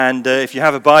And if you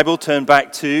have a Bible, turn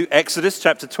back to Exodus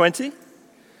chapter 20.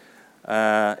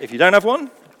 If you don't have one,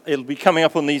 it'll be coming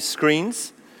up on these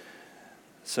screens,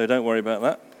 so don't worry about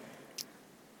that.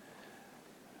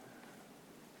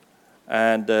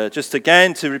 And just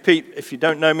again, to repeat, if you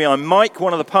don't know me, I'm Mike,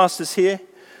 one of the pastors here.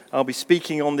 I'll be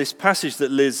speaking on this passage that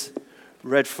Liz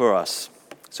read for us.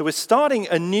 So we're starting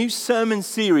a new sermon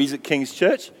series at King's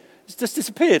Church. It's just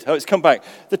disappeared. Oh, it's come back.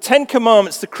 The 10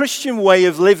 Commandments, the Christian way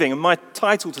of living. And my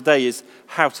title today is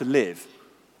How to Live.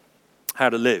 How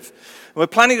to Live. And we're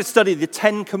planning to study the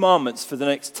 10 Commandments for the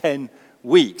next 10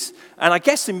 weeks. And I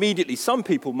guess immediately some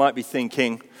people might be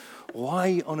thinking,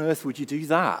 why on earth would you do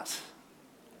that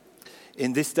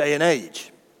in this day and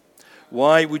age?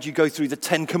 Why would you go through the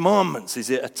 10 Commandments? Is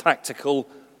it a tactical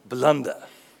blunder?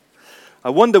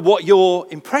 I wonder what your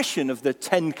impression of the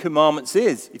 10 Commandments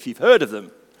is, if you've heard of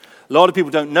them. A lot of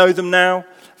people don't know them now.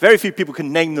 Very few people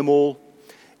can name them all.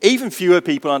 Even fewer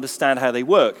people understand how they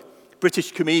work.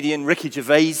 British comedian Ricky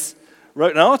Gervais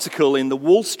wrote an article in the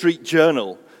Wall Street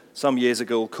Journal some years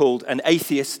ago called An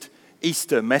Atheist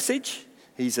Easter Message.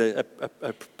 He's a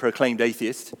proclaimed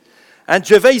atheist. And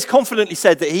Gervais confidently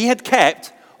said that he had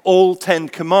kept all 10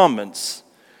 commandments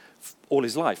all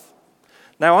his life.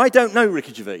 Now, I don't know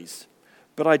Ricky Gervais,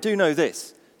 but I do know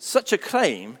this. Such a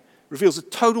claim reveals a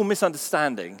total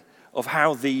misunderstanding of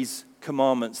how these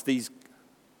commandments, these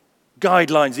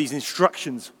guidelines, these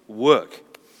instructions work.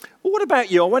 Well, what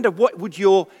about you? I wonder, what would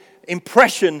your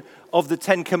impression of the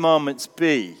 10 Commandments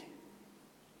be?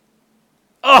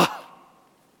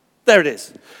 There it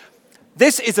is.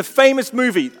 This is a famous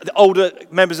movie. The older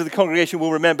members of the congregation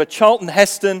will remember Charlton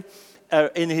Heston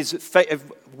in his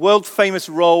world-famous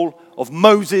role of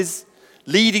Moses,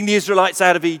 leading the Israelites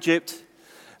out of Egypt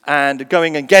and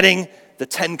going and getting the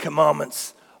 10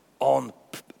 Commandments on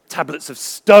tablets of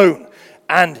stone.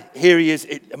 And here he is.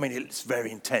 It's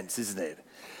very intense, isn't it?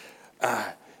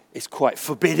 It's quite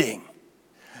forbidding.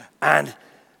 And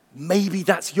maybe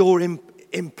that's your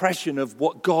impression of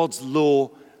what God's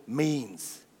law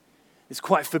means. It's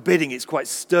quite forbidding. It's quite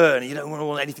stern. You don't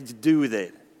want anything to do with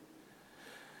it.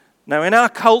 Now, in our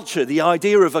culture, the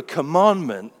idea of a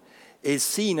commandment is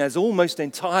seen as almost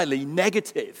entirely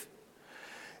negative.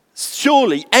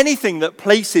 Surely anything that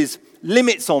places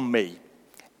limits on me,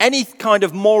 any kind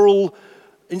of moral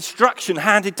instruction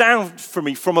handed down for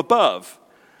me from above,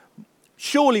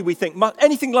 surely we think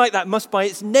anything like that must by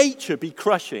its nature be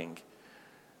crushing,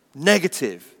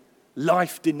 negative,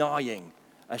 life-denying,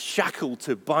 a shackle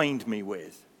to bind me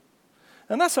with.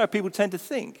 And that's how people tend to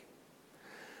think.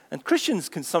 And Christians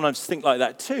can sometimes think like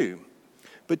that too.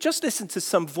 But just listen to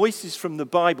some voices from the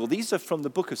Bible. These are from the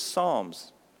book of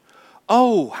Psalms.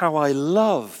 Oh, how I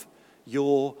love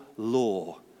your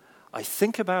law. I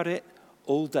think about it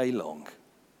all day long.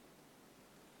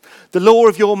 The law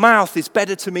of your mouth is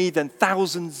better to me than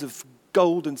thousands of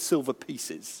gold and silver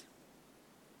pieces.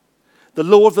 The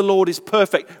law of the Lord is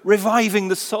perfect, reviving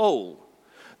the soul.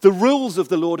 The rules of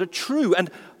the Lord are true and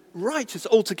righteous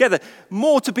altogether.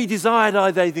 More to be desired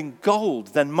are they than gold,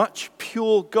 than much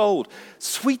pure gold,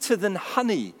 sweeter than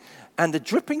honey and the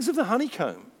drippings of the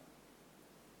honeycomb.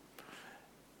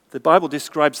 The Bible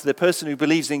describes the person who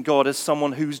believes in God as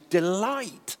someone whose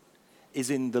delight is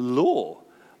in the law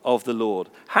of the Lord.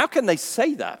 How can they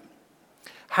say that?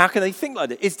 How can they think like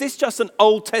that? Is this just an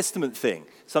Old Testament thing?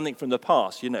 Something from the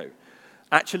past,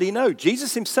 Actually, no.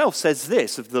 Jesus himself says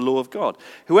this of the law of God.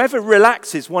 Whoever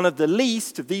relaxes one of the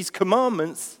least of these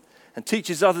commandments and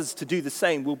teaches others to do the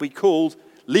same will be called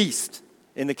least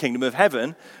in the kingdom of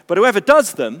heaven. But whoever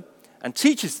does them and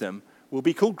teaches them will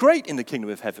be called great in the kingdom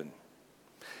of heaven.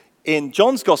 In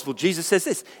John's gospel, Jesus says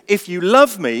this: if you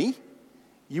love me,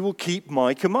 you will keep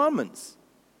my commandments.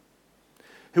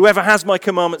 Whoever has my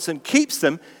commandments and keeps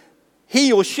them,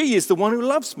 he or she is the one who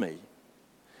loves me.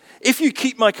 If you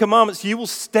keep my commandments, you will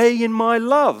stay in my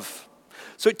love.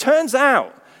 So it turns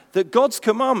out that God's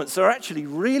commandments are actually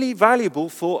really valuable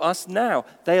for us now.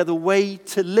 They are the way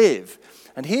to live.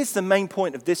 And here's the main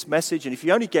point of this message. And if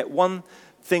you only get one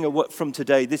thing from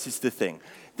today, this is the thing.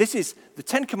 The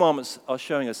 10 Commandments are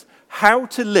showing us how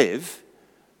to live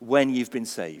when you've been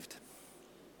saved.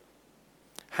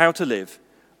 How to live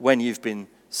when you've been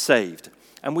saved.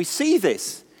 And we see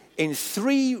this in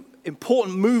 3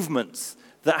 important movements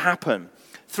that happen.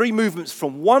 3 movements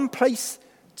from one place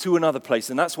to another place.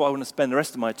 And that's what I want to spend the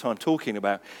rest of my time talking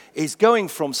about, is going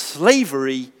from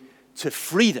slavery to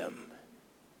freedom.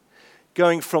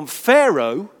 Going from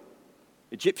Pharaoh,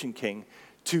 Egyptian king,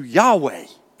 to Yahweh,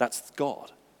 that's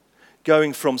God.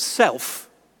 Going from self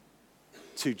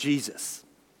to Jesus.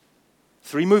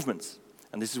 3 movements.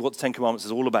 And this is what the Ten Commandments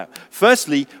is all about.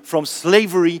 Firstly, from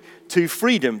slavery to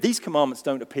freedom. These commandments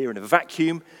don't appear in a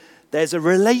vacuum. There's a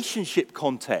relationship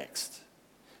context.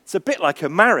 It's a bit like a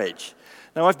marriage.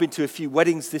 Now, I've been to a few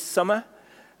weddings this summer,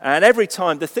 and every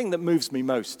time, the thing that moves me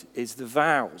most is the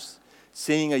vows.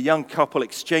 Seeing a young couple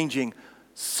exchanging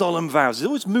solemn vows. It's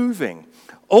always moving.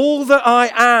 All that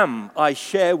I am, I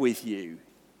share with you.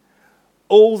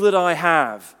 All that I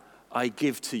have, I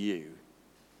give to you.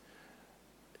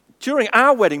 During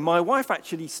our wedding, my wife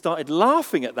actually started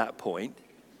laughing at that point.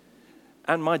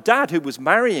 And my dad, who was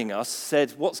marrying us,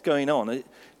 said, "What's going on?" It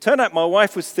turned out my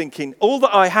wife was thinking, all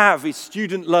that I have is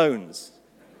student loans.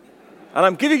 And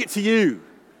I'm giving it to you.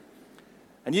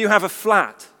 And you have a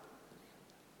flat.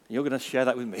 And you're going to share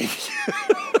that with me.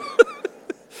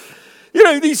 You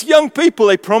know, these young people,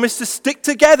 they promise to stick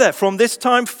together from this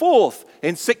time forth,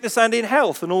 in sickness and in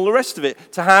health and all the rest of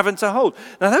it, to have and to hold.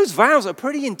 Now, those vows are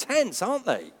pretty intense, aren't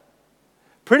they?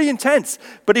 Pretty intense.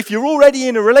 But if you're already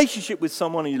in a relationship with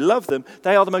someone and you love them,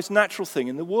 they are the most natural thing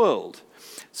in the world.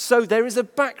 So there is a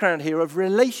background here of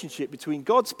relationship between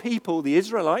God's people, the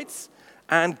Israelites,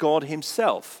 and God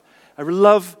himself. A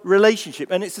love relationship.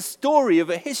 And it's a story of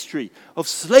a history of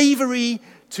slavery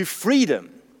to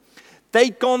freedom.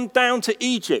 They'd gone down to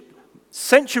Egypt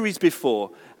centuries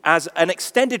before as an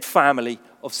extended family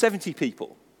of 70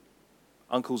 people.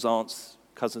 Uncles, aunts,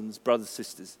 cousins, brothers,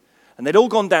 sisters. And they'd all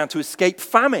gone down to escape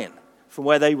famine from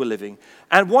where they were living.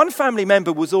 And one family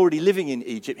member was already living in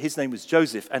Egypt. His name was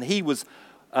Joseph. And he was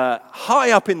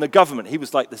high up in the government. He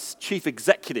was like the chief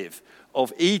executive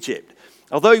of Egypt.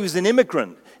 Although he was an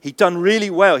immigrant, he'd done really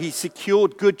well. He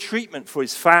secured good treatment for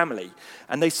his family.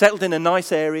 And they settled in a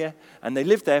nice area. And they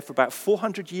lived there for about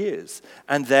 400 years.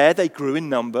 And there they grew in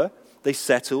number. They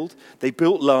settled. They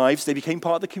built lives. They became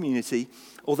part of the community.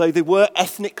 Although they were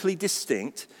ethnically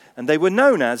distinct. And they were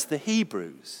known as the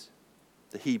Hebrews.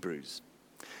 The Hebrews.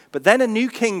 But then a new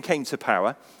king came to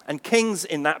power. And kings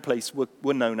in that place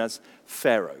were known as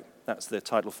Pharaoh. That's their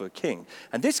title for a king.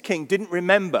 And this king didn't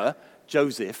remember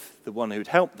Joseph, the one who'd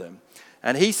helped them.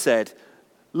 And he said,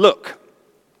 "Look,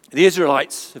 the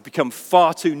Israelites have become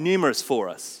far too numerous for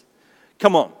us.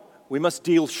 Come on, we must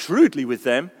deal shrewdly with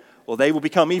them, or they will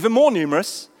become even more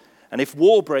numerous. And if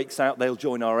war breaks out, they'll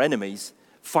join our enemies,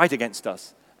 fight against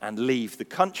us, and leave the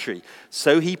country."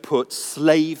 So he put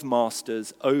slave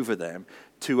masters over them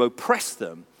to oppress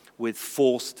them with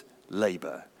forced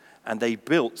labor. And they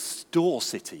built store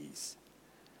cities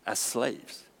as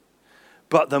slaves.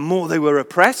 But the more they were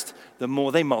oppressed, the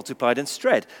more they multiplied and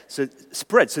spread. So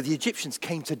the Egyptians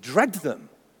came to dread them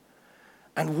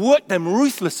and worked them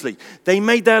ruthlessly. They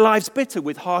made their lives bitter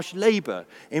with harsh labor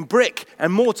in brick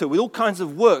and mortar, with all kinds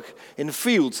of work in the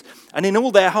fields. And in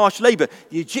all their harsh labor,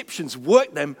 the Egyptians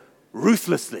worked them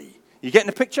ruthlessly. You getting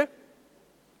the picture?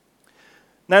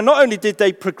 Now, not only did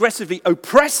they progressively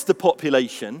oppress the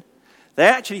population, they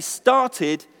actually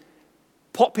started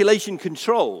population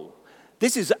control.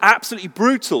 This is absolutely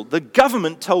brutal. The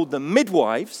government told the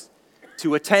midwives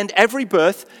to attend every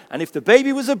birth, and if the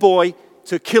baby was a boy,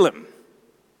 to kill him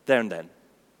there and then.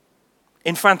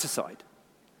 Infanticide.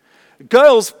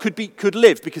 Girls could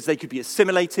live because they could be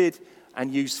assimilated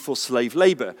and used for slave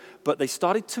labor, but they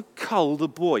started to cull the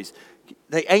boys.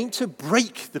 They aimed to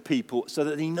break the people so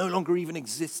that they no longer even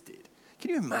existed.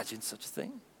 Can you imagine such a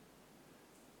thing?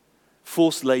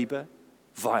 Forced labor,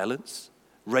 violence,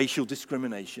 racial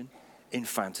discrimination,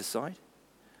 infanticide.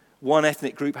 One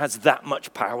ethnic group has that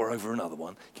much power over another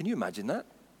one. Can you imagine that?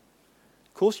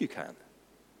 Of course you can.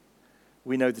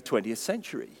 We know the 20th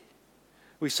century.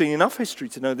 We've seen enough history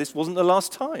to know this wasn't the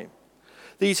last time.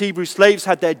 These Hebrew slaves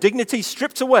had their dignity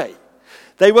stripped away.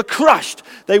 They were crushed.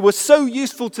 They were so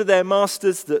useful to their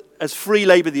masters that as free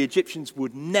labor, the Egyptians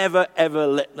would never, ever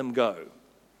let them go.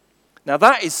 Now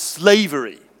that is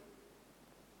slavery.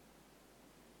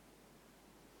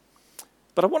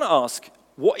 But I want to ask,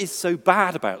 what is so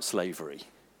bad about slavery?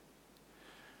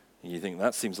 You think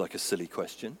that seems like a silly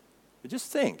question. But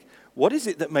just think, what is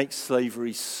it that makes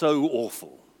slavery so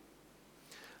awful?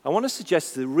 I want to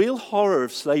suggest the real horror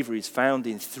of slavery is found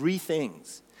in three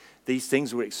things. These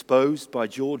things were exposed by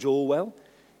George Orwell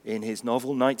in his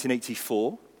novel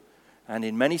 1984, and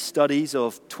in many studies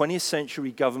of 20th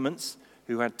century governments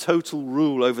who had total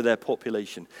rule over their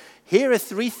population. Here are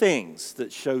three things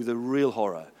that show the real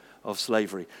horror of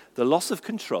slavery: the loss of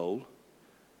control,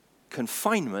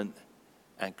 confinement,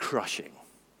 and crushing.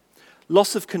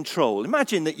 Loss of control.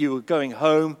 Imagine that you were going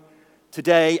home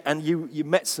today and you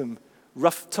met some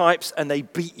rough types and they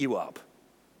beat you up.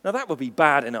 Now that would be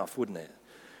bad enough, wouldn't it?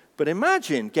 But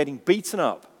imagine getting beaten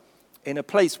up in a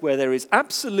place where there is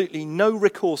absolutely no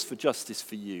recourse for justice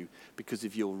for you because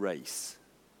of your race.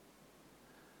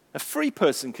 A free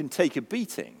person can take a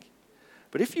beating.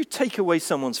 But if you take away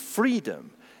someone's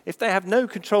freedom, if they have no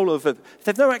control over, if they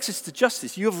have no access to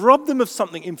justice, you have robbed them of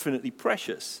something infinitely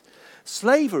precious.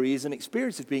 Slavery is an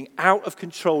experience of being out of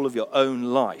control of your own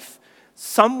life.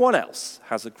 Someone else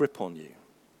has a grip on you.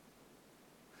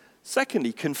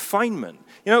 Secondly, confinement.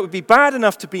 It would be bad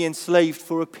enough to be enslaved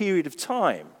for a period of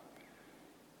time.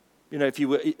 If you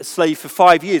were a slave for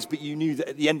 5 years, but you knew that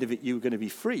at the end of it you were going to be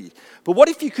freed. But what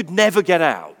if you could never get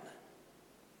out?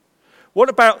 What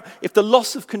about if the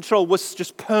loss of control was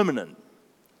just permanent?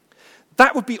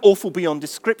 That would be awful beyond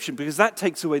description, because that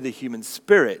takes away the human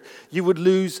spirit. You would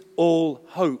lose all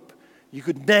hope. You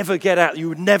could never get out. You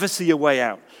would never see a way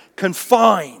out.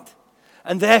 Confined,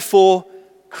 and therefore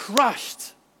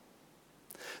crushed.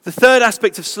 The third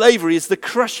aspect of slavery is the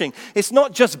crushing. It's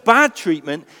not just bad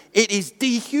treatment, it is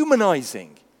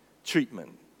dehumanizing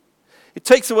treatment. It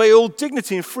takes away all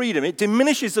dignity and freedom. It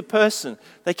diminishes a person.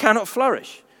 They cannot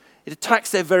flourish. It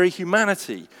attacks their very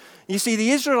humanity. You see,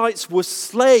 the Israelites were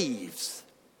slaves.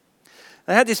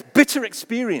 They had this bitter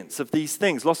experience of these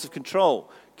things: loss of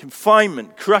control,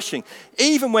 confinement, crushing.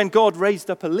 Even when God raised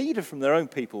up a leader from their own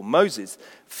people, Moses,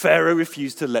 Pharaoh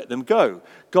refused to let them go.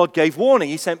 God gave warning.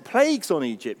 He sent plagues on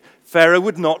Egypt. Pharaoh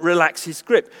would not relax his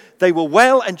grip. They were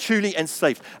well and truly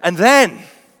enslaved. And then,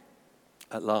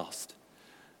 at last,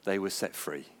 they were set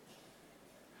free.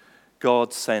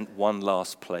 God sent one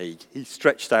last plague. He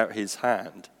stretched out his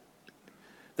hand.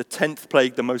 The 10th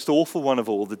plague, the most awful one of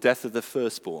all, the death of the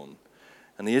firstborn.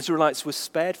 And the Israelites were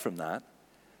spared from that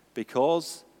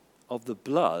because of the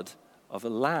blood of a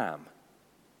lamb.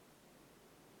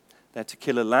 They had to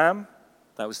kill a lamb.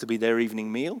 That was to be their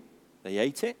evening meal. They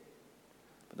ate it.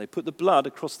 But they put the blood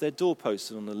across their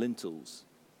doorposts and on the lintels.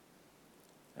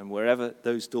 And wherever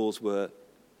those doors were,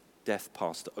 death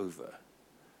passed over.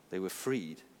 They were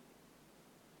freed.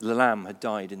 The lamb had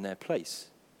died in their place.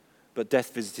 But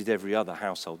death visited every other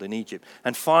household in Egypt.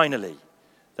 And finally,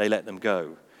 they let them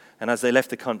go. And as they left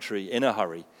the country in a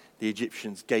hurry, the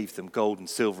Egyptians gave them gold and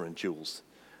silver and jewels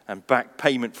and back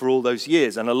payment for all those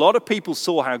years. And a lot of people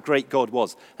saw how great God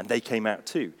was, and they came out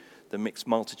too, the mixed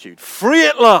multitude. Free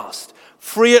at last!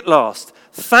 Free at last!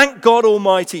 Thank God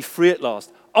Almighty, free at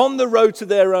last. On the road to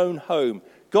their own home.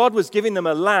 God was giving them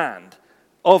a land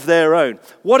of their own.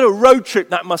 What a road trip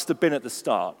that must have been at the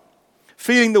start.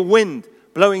 Feeling the wind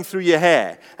blowing through your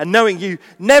hair, and knowing you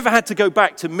never had to go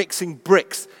back to mixing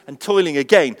bricks and toiling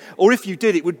again, or if you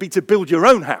did, it would be to build your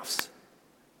own house.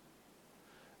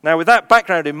 Now, with that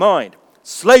background in mind,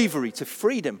 slavery to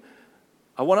freedom,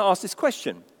 I want to ask this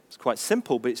question. It's quite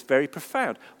simple, but it's very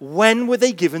profound. When were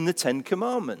they given the 10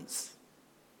 Commandments?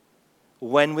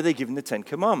 When were they given the 10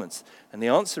 Commandments? And the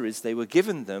answer is they were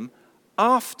given them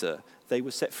after they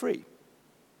were set free.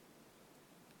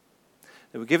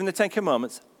 They were given the 10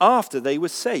 Commandments after they were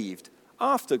saved,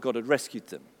 after God had rescued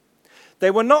them. They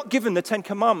were not given the 10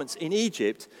 Commandments in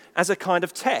Egypt as a kind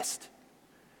of test.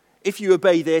 If you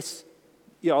obey this,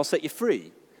 I'll set you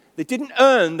free. They didn't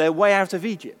earn their way out of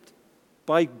Egypt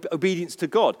by obedience to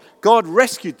God. God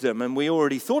rescued them, and we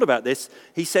already thought about this.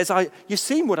 He says, you've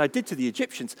seen what I did to the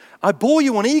Egyptians. I bore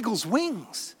you on eagle's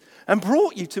wings and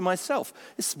brought you to myself.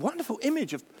 This wonderful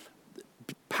image of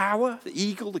power, the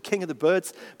eagle, the king of the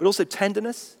birds, but also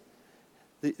tenderness.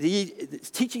 It's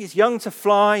teaching his young to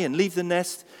fly and leave the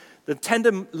nest. The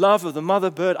tender love of the mother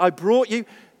bird. I brought you.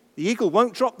 The eagle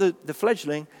won't drop the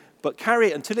fledgling, but carry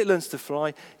it until it learns to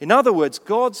fly. In other words,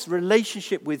 God's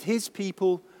relationship with his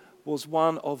people was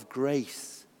one of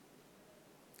grace.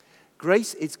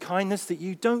 Grace is kindness that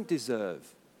you don't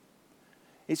deserve.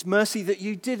 It's mercy that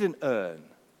you didn't earn.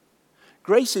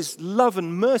 Grace is love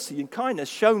and mercy and kindness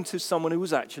shown to someone who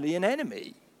was actually an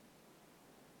enemy.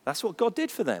 That's what God did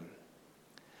for them.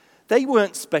 They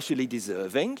weren't specially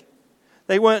deserving.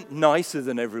 They weren't nicer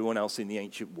than everyone else in the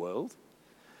ancient world.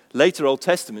 Later Old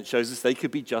Testament shows us they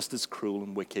could be just as cruel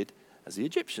and wicked as the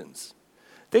Egyptians.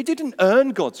 They didn't earn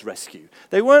God's rescue.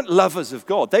 They weren't lovers of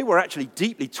God. They were actually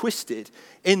deeply twisted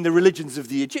in the religions of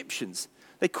the Egyptians.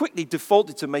 They quickly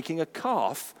defaulted to making a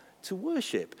calf to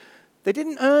worship. They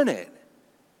didn't earn it.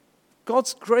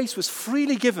 God's grace was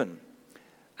freely given.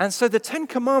 And so the 10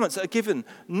 Commandments are given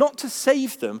not to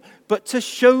save them, but to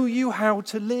show you how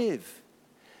to live.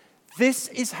 This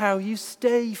is how you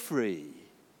stay free.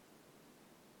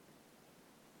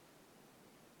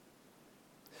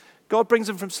 God brings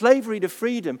them from slavery to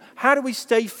freedom. How do we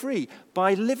stay free?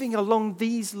 By living along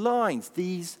these lines,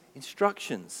 these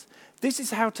instructions. This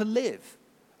is how to live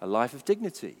a life of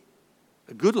dignity,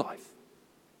 a good life.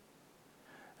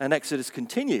 And Exodus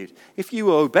continued, if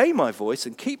you obey my voice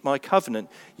and keep my covenant,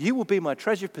 you will be my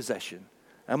treasured possession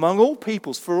Among all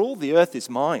peoples, for all the earth is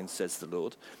mine, says the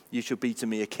Lord, you shall be to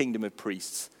me a kingdom of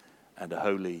priests and a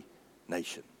holy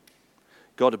nation.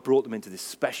 God had brought them into this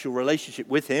special relationship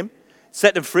with him,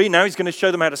 set them free. Now he's going to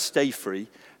show them how to stay free,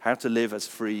 how to live as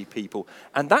free people.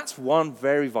 And that's one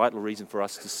very vital reason for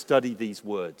us to study these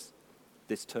words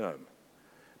this term,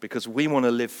 because we want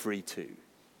to live free too.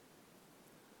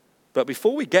 But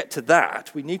before we get to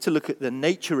that, we need to look at the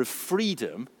nature of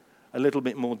freedom a little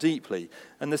bit more deeply.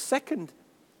 And the second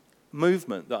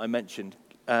movement that I mentioned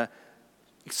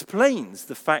explains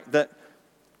the fact that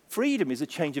freedom is a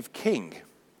change of king.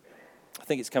 I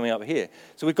think it's coming up here.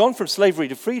 So we've gone from slavery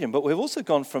to freedom, but we've also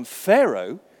gone from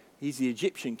Pharaoh, he's the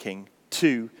Egyptian king,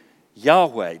 to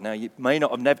Yahweh. Now, you may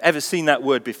not have ever seen that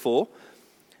word before,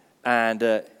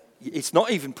 and it's not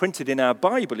even printed in our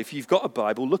Bible. If you've got a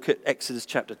Bible, look at Exodus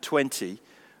chapter 20,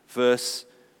 verse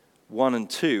 1 and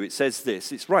 2. It says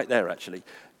this. It's right there, actually.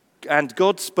 And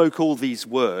God spoke all these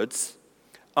words,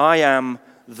 I am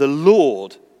the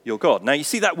Lord your God. Now, you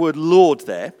see that word Lord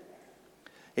there.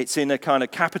 It's in a kind of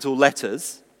capital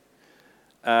letters,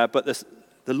 but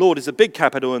the Lord is a big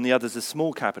capital and the others are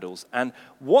small capitals. And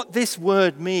what this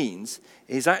word means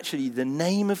is actually the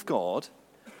name of God,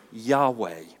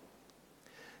 Yahweh.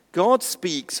 God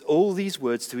speaks all these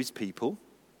words to his people,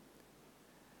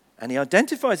 and he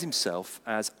identifies himself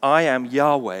as, I am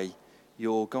Yahweh,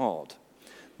 your God.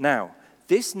 Now,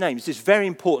 this name is just very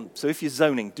important, so if you're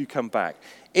zoning, do come back.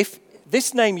 If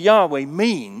this name Yahweh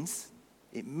means,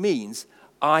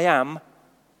 I am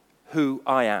who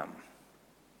I am.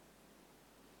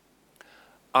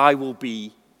 I will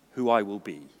be who I will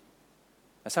be.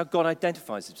 That's how God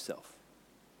identifies himself.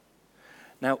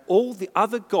 Now, all the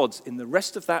other gods in the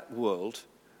rest of that world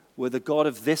were the god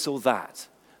of this or that.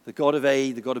 The god of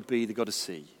A, the god of B, the god of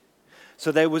C.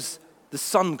 So there was the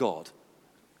sun god.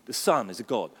 The sun is a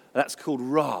god. That's called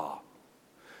Ra.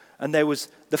 And there was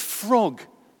the frog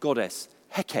goddess,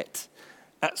 Heket.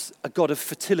 That's a god of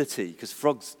fertility, because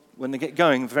frogs, when they get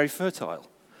going, are very fertile.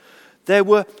 There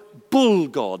were bull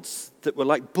gods that were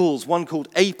like bulls, one called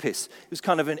Apis. It was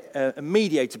kind of a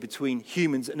mediator between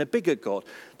humans and a bigger god.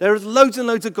 There are loads and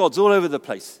loads of gods all over the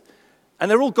place. And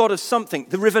they're all god of something.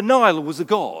 The River Nile was a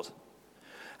god.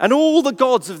 And all the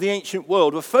gods of the ancient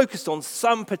world were focused on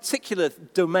some particular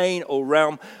domain or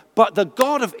realm. But the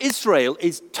God of Israel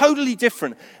is totally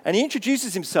different. And he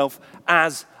introduces himself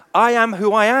as, I am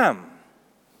who I am.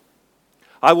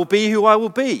 I will be who I will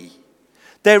be.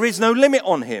 There is no limit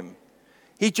on him.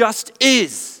 He just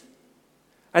is.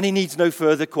 And he needs no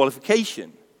further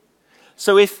qualification.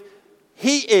 So if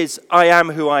he is, I am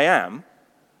who I am,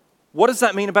 what does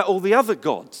that mean about all the other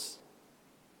gods?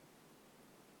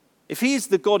 If he is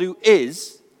the God who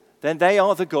is, then they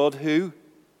are the God who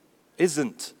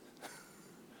isn't.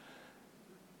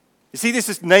 You see,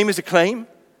 this name is a claim.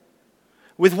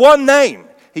 With one name,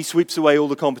 he sweeps away all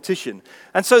the competition.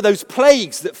 And so those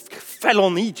plagues that fell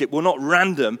on Egypt were not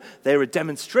random. They're a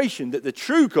demonstration that the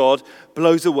true God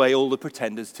blows away all the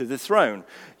pretenders to the throne.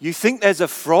 You think there's a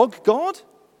frog God?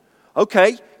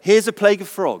 Okay, here's a plague of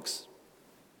frogs.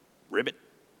 Ribbit.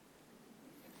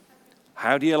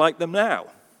 How do you like them now?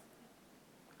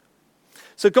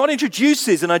 So God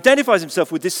introduces and identifies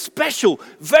himself with this special,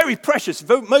 very precious,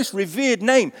 most revered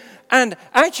name. And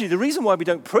actually, the reason why we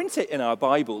don't print it in our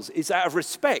Bibles is out of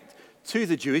respect to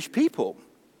the Jewish people.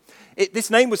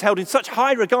 This name was held in such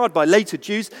high regard by later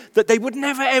Jews that they would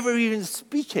never, ever even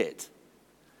speak it.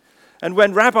 And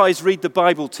when rabbis read the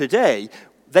Bible today,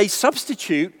 they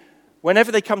substitute,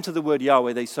 whenever they come to the word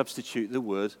Yahweh, they substitute the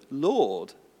word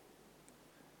Lord.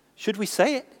 Should we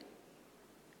say it?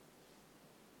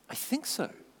 I think so,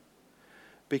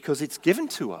 because it's given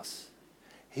to us.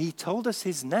 He told us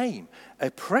his name,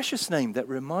 a precious name that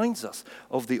reminds us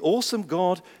of the awesome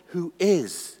God who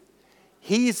is.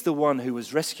 He is the one who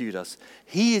has rescued us.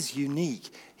 He is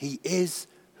unique. He is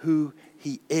who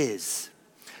he is.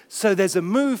 So there's a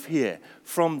move here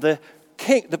from the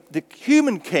king, the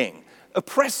human king,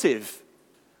 oppressive,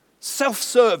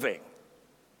 self-serving,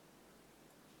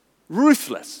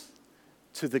 ruthless,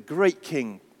 to the great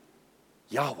king,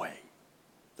 Yahweh,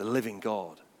 the living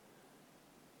God,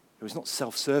 who is not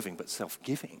self-serving but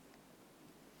self-giving.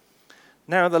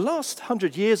 Now, the last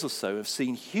 100 years or so have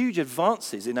seen huge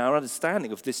advances in our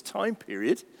understanding of this time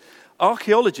period.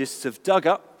 Archaeologists have dug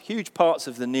up huge parts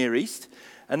of the Near East,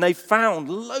 and they've found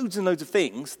loads and loads of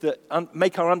things that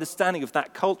make our understanding of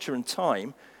that culture and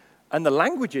time and the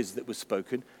languages that were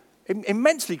spoken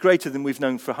immensely greater than we've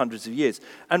known for hundreds of years.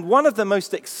 And one of the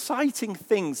most exciting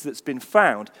things that's been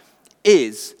found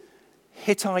is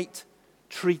Hittite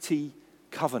treaty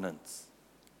covenants.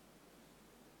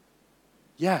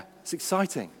 Yeah, it's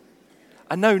exciting.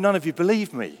 I know none of you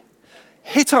believe me.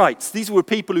 Hittites, these were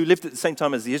people who lived at the same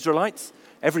time as the Israelites.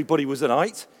 Everybody was an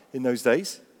ite in those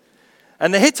days.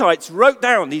 And the Hittites wrote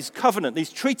down these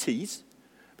treaties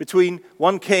between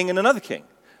one king and another king.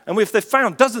 And they've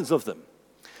found dozens of them.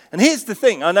 And here's the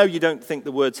thing. I know you don't think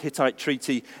the words Hittite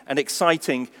treaty and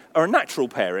exciting are a natural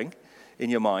pairing in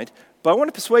your mind, but I want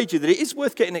to persuade you that it is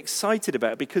worth getting excited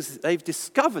about because they've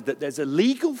discovered that there's a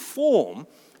legal form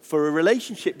for a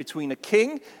relationship between a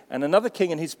king and another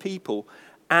king and his people,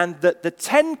 and that the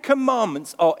 10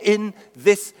 Commandments are in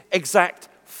this exact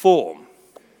form.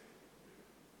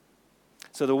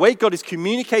 So the way God is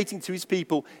communicating to his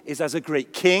people is as a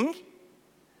great king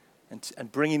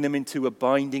and bringing them into a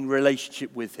binding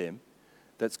relationship with him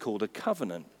that's called a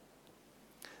covenant.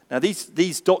 Now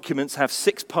these documents have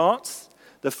 6 parts.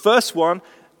 The first one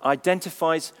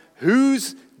identifies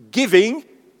who's giving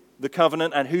the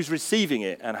covenant and who's receiving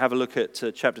it. And have a look at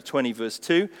chapter 20, verse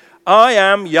 2. I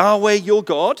am Yahweh your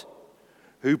God,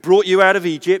 who brought you out of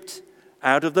Egypt,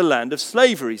 out of the land of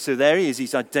slavery. So there he is.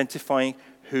 He's identifying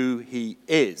who he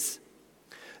is.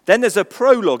 Then there's a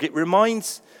prologue. It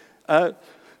reminds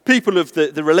people of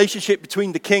the relationship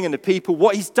between the king and the people,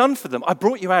 what he's done for them. I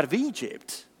brought you out of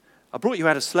Egypt. I brought you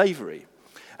out of slavery.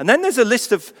 And then there's a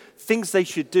list of things they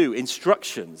should do,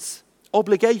 instructions,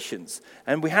 obligations.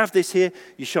 And we have this here.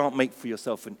 You shan't make for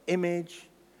yourself an image.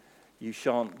 You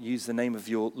shan't use the name of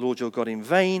your Lord your God in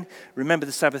vain. Remember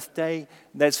the Sabbath day.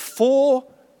 There's 4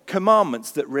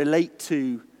 commandments that relate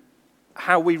to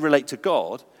how we relate to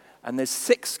God. And there's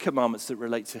 6 commandments that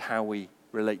relate to how we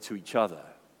relate to each other.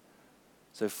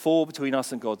 So 4 between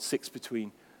us and God, 6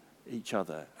 between each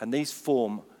other. And these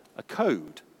form a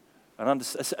code,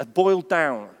 a boiled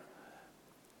down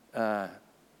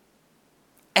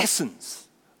essence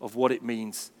of what it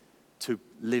means to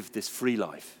live this free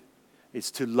life.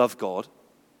 It's to love God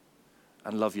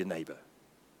and love your neighbor.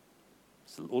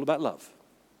 It's all about love.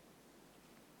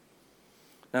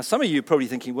 Now, some of you are probably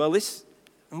thinking, well, this,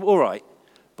 all right,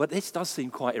 but this does seem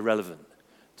quite irrelevant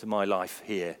to my life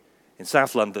here in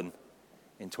South London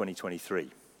in 2023.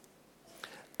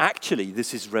 Actually,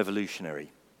 this is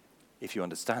revolutionary if you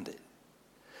understand it.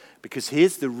 Because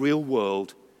here's the real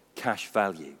world cash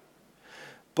value.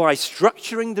 By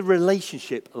structuring the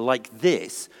relationship like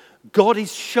this, God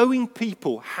is showing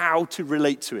people how to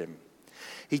relate to him.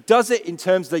 He does it in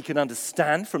terms they can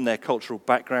understand from their cultural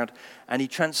background, and he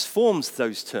transforms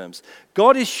those terms.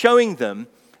 God is showing them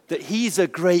that he's a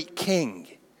great king,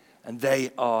 and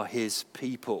they are his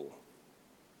people.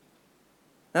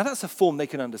 Now that's a form they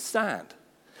can understand.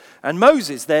 And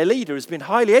Moses, their leader, has been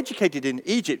highly educated in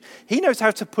Egypt. He knows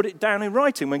how to put it down in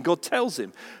writing when God tells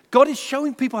him. God is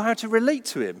showing people how to relate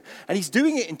to him. And he's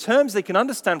doing it in terms they can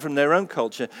understand from their own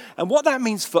culture. And what that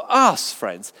means for us,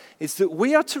 friends, is that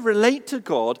we are to relate to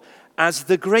God as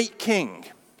the great king.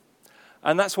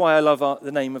 And that's why I love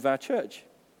the name of our church,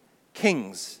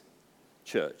 King's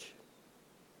Church.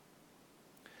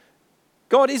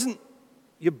 God isn't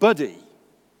your buddy,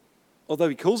 although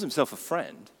he calls himself a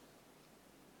friend.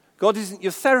 God isn't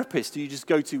your therapist who you just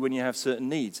go to when you have certain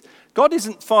needs. God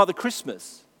isn't Father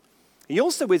Christmas. He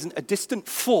also isn't a distant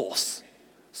force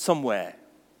somewhere.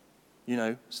 You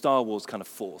know, Star Wars kind of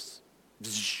force.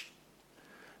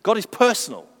 God is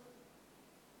personal.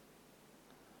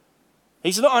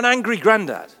 He's not an angry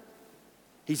granddad.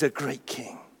 He's a great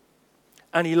king.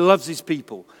 And he loves his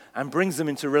people and brings them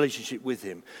into relationship with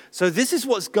him. So this is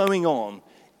what's going on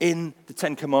in the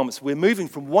 10 Commandments. We're moving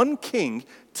from one king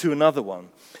to another one.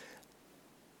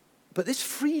 But this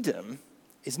freedom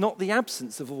is not the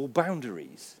absence of all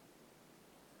boundaries.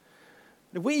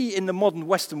 We in the modern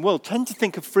Western world tend to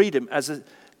think of freedom as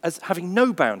having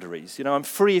no boundaries. You know, I'm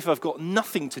free if I've got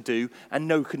nothing to do and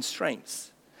no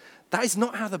constraints. That is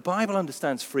not how the Bible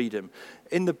understands freedom.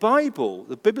 In the Bible,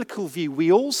 the biblical view,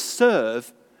 we all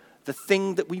serve the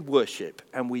thing that we worship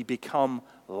and we become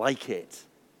like it.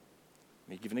 Let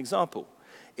me give an example.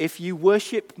 If you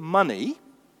worship money,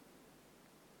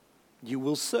 you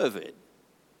will serve it.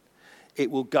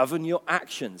 It will govern your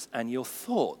actions and your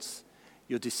thoughts,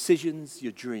 your decisions,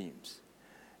 your dreams.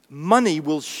 Money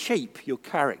will shape your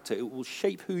character. It will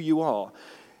shape who you are.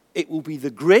 It will be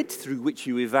the grid through which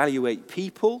you evaluate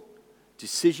people,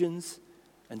 decisions,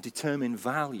 and determine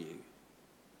value.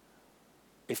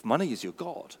 If money is your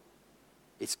God,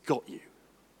 it's got you.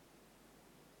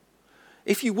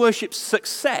 If you worship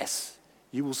success,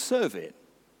 you will serve it.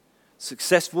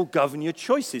 Success will govern your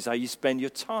choices, how you spend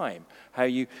your time, how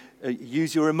you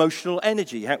use your emotional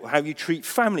energy, how you treat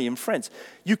family and friends.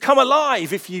 You come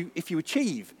alive if you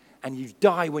achieve, and you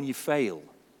die when you fail.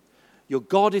 Your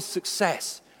God is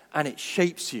success, and it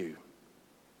shapes you.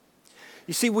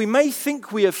 You see, we may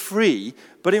think we are free,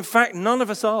 but in fact, none of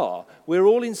us are. We're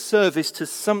all in service to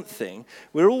something.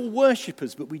 We're all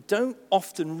worshippers, but we don't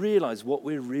often realize what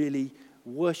we're really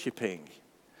worshipping.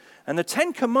 And the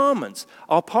Ten Commandments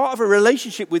are part of a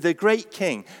relationship with the great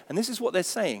King. And this is what they're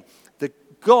saying. The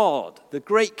God, the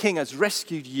great King, has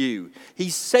rescued you. He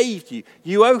saved you.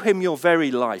 You owe him your very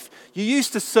life. You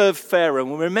used to serve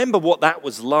Pharaoh, and remember what that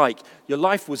was like. Your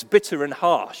life was bitter and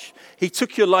harsh. He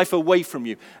took your life away from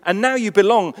you. And now you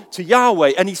belong to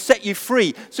Yahweh, and he set you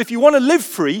free. So if you want to live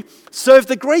free, serve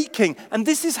the great King. And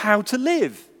this is how to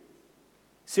live.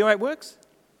 See how it works?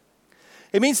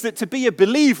 It means that to be a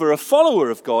believer, a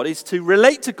follower of God, is to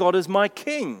relate to God as my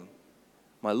King,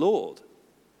 my Lord,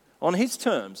 on his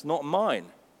terms, not mine.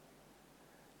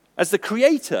 As the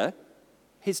Creator,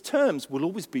 his terms will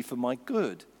always be for my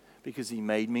good because he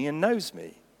made me and knows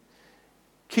me.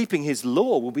 Keeping his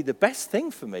law will be the best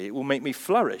thing for me. It will make me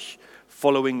flourish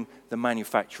following the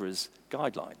manufacturer's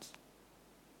guidelines.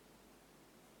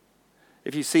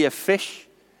 If you see a fish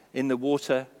in the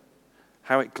water,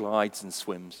 how it glides and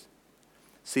swims.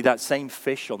 See that same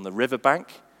fish on the riverbank,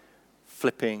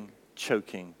 flipping,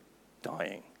 choking,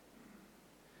 dying.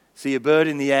 See a bird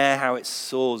in the air, how it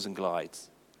soars and glides.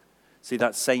 See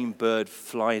that same bird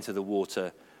fly into the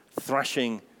water,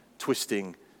 thrashing,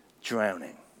 twisting,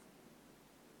 drowning.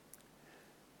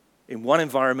 In one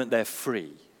environment, they're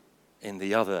free. In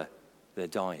the other, they're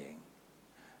dying.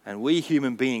 And we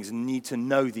human beings need to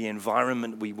know the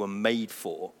environment we were made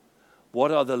for.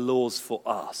 What are the laws for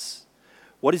us?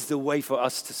 What is the way for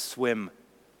us to swim,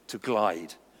 to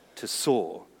glide, to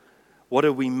soar? What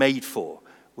are we made for?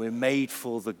 We're made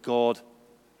for the God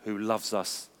who loves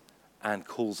us and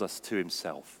calls us to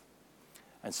himself.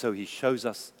 And so he shows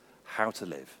us how to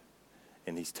live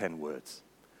in these 10 words.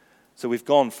 So we've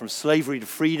gone from slavery to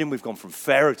freedom. We've gone from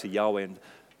Pharaoh to Yahweh. And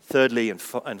thirdly,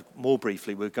 and more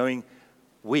briefly,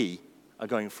 we are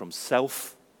going from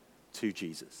self to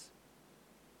Jesus.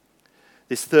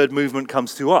 This third movement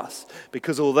comes to us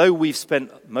because although we've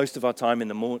spent most of our time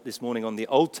this morning on the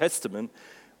Old Testament,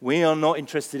 we are not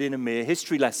interested in a mere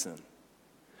history lesson.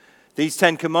 These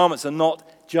 10 commandments are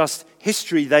not just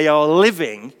history. They are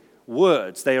living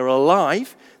words. They are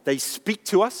alive. They speak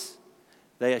to us.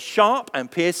 They are sharp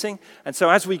and piercing. And so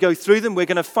as we go through them, we're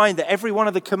going to find that every one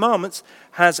of the commandments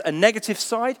has a negative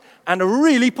side and a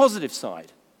really positive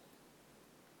side.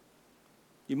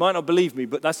 You might not believe me,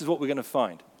 but this is what we're going to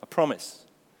find. I promise.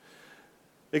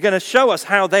 They're going to show us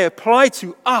how they apply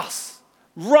to us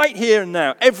right here and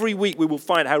now. Every week we will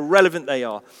find how relevant they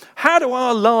are. How do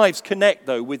our lives connect,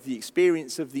 though, with the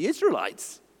experience of the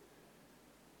Israelites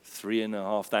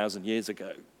 3,500 years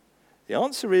ago? The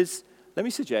answer is, let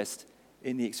me suggest,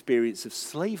 in the experience of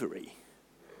slavery.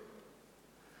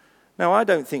 Now, I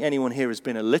don't think anyone here has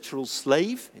been a literal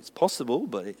slave. It's possible,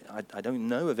 but I don't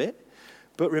know of it.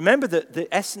 But remember that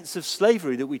the essence of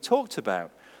slavery that we talked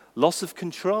about, loss of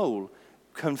control,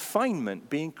 confinement,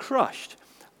 being crushed.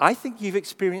 I think you've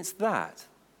experienced that.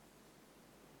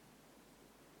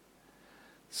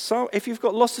 So if you've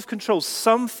got loss of control,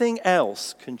 something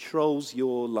else controls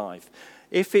your life.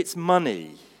 If it's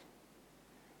money,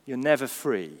 you're never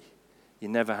free. You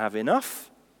never have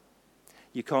enough.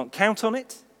 You can't count on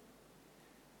it.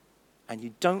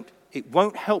 And it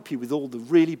won't help you with all the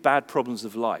really bad problems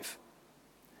of life.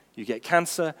 You get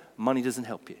cancer, money doesn't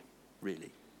help you,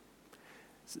 really.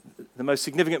 The most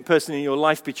significant person in your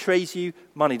life betrays you,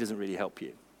 money doesn't really help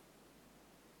you.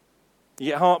 You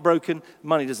get heartbroken,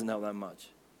 money doesn't help that much.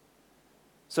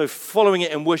 So following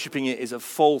it and worshiping it is a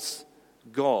false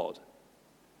god.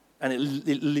 And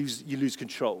you lose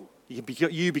control.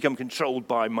 You become controlled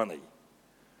by money.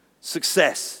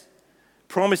 Success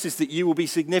promises that you will be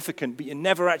significant, but you're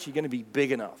never actually going to be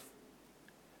big enough.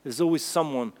 There's always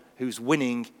someone who's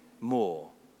winning more.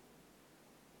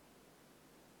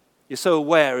 You're so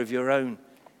aware of your own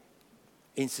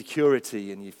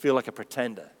insecurity and you feel like a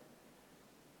pretender.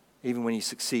 Even when you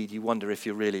succeed, you wonder if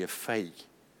you're really a fake.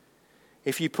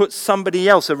 If you put somebody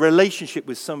else, a relationship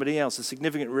with somebody else, a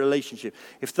significant relationship,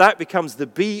 if that becomes the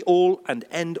be-all and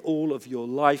end-all of your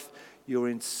life, you're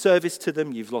in service to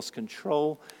them, you've lost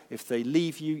control. If they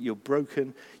leave you, you're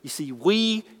broken. You see,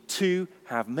 we too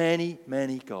have many,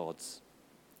 many gods.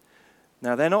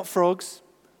 Now, they're not frogs,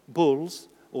 bulls,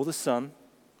 or the sun,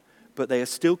 but they are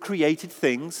still created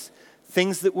things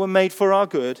that were made for our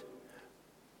good.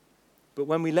 But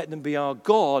when we let them be our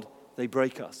God, they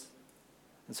break us.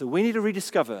 And so we need to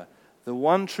rediscover the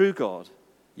one true God,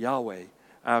 Yahweh,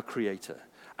 our Creator.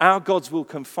 Our gods will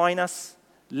confine us,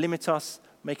 limit us,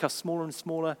 make us smaller and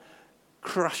smaller,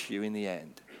 crush you in the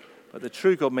end. But the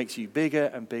true God makes you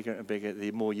bigger and bigger and bigger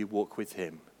the more you walk with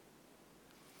him.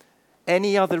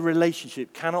 Any other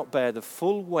relationship cannot bear the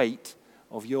full weight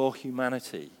of your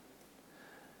humanity.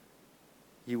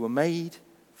 You were made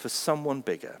for someone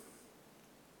bigger.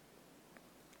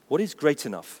 What is great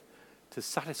enough to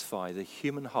satisfy the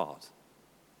human heart?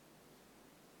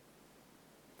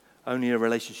 Only a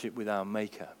relationship with our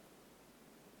Maker,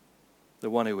 the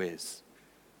one who is.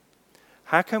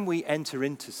 How can we enter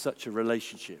into such a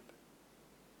relationship?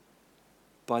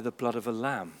 By the blood of a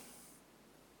lamb.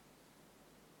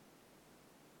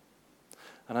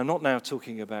 And I'm not now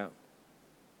talking about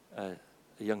a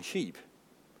young sheep.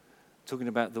 I'm talking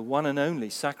about the one and only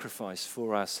sacrifice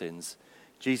for our sins,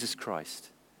 Jesus Christ,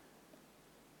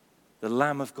 the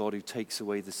Lamb of God who takes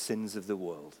away the sins of the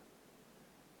world.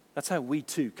 That's how we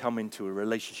too come into a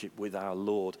relationship with our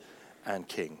Lord and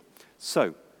King.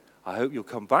 So, I hope you'll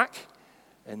come back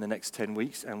in the next 10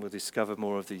 weeks and we'll discover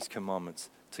more of these commandments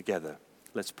together.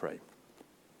 Let's pray.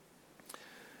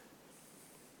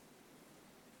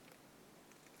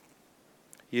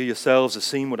 You yourselves have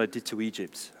seen what I did to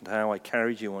Egypt and how I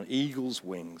carried you on eagle's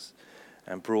wings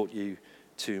and brought you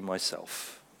to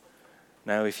myself.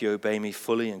 Now if you obey me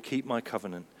fully and keep my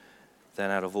covenant,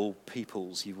 then out of all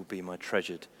peoples you will be my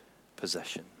treasured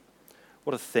possession.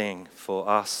 What a thing for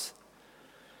us,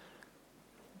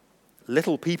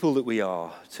 little people that we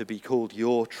are, to be called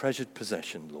your treasured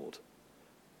possession, Lord.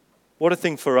 What a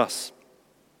thing for us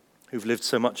who've lived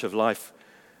so much of life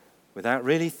without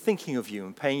really thinking of you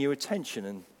and paying you attention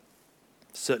and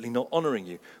certainly not honoring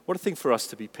you. What a thing for us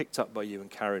to be picked up by you and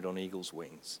carried on eagle's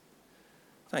wings.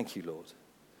 Thank you, Lord,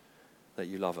 that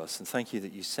you love us. And thank you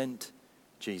that you sent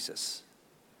Jesus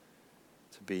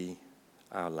to be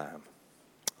our Lamb.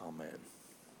 Amen.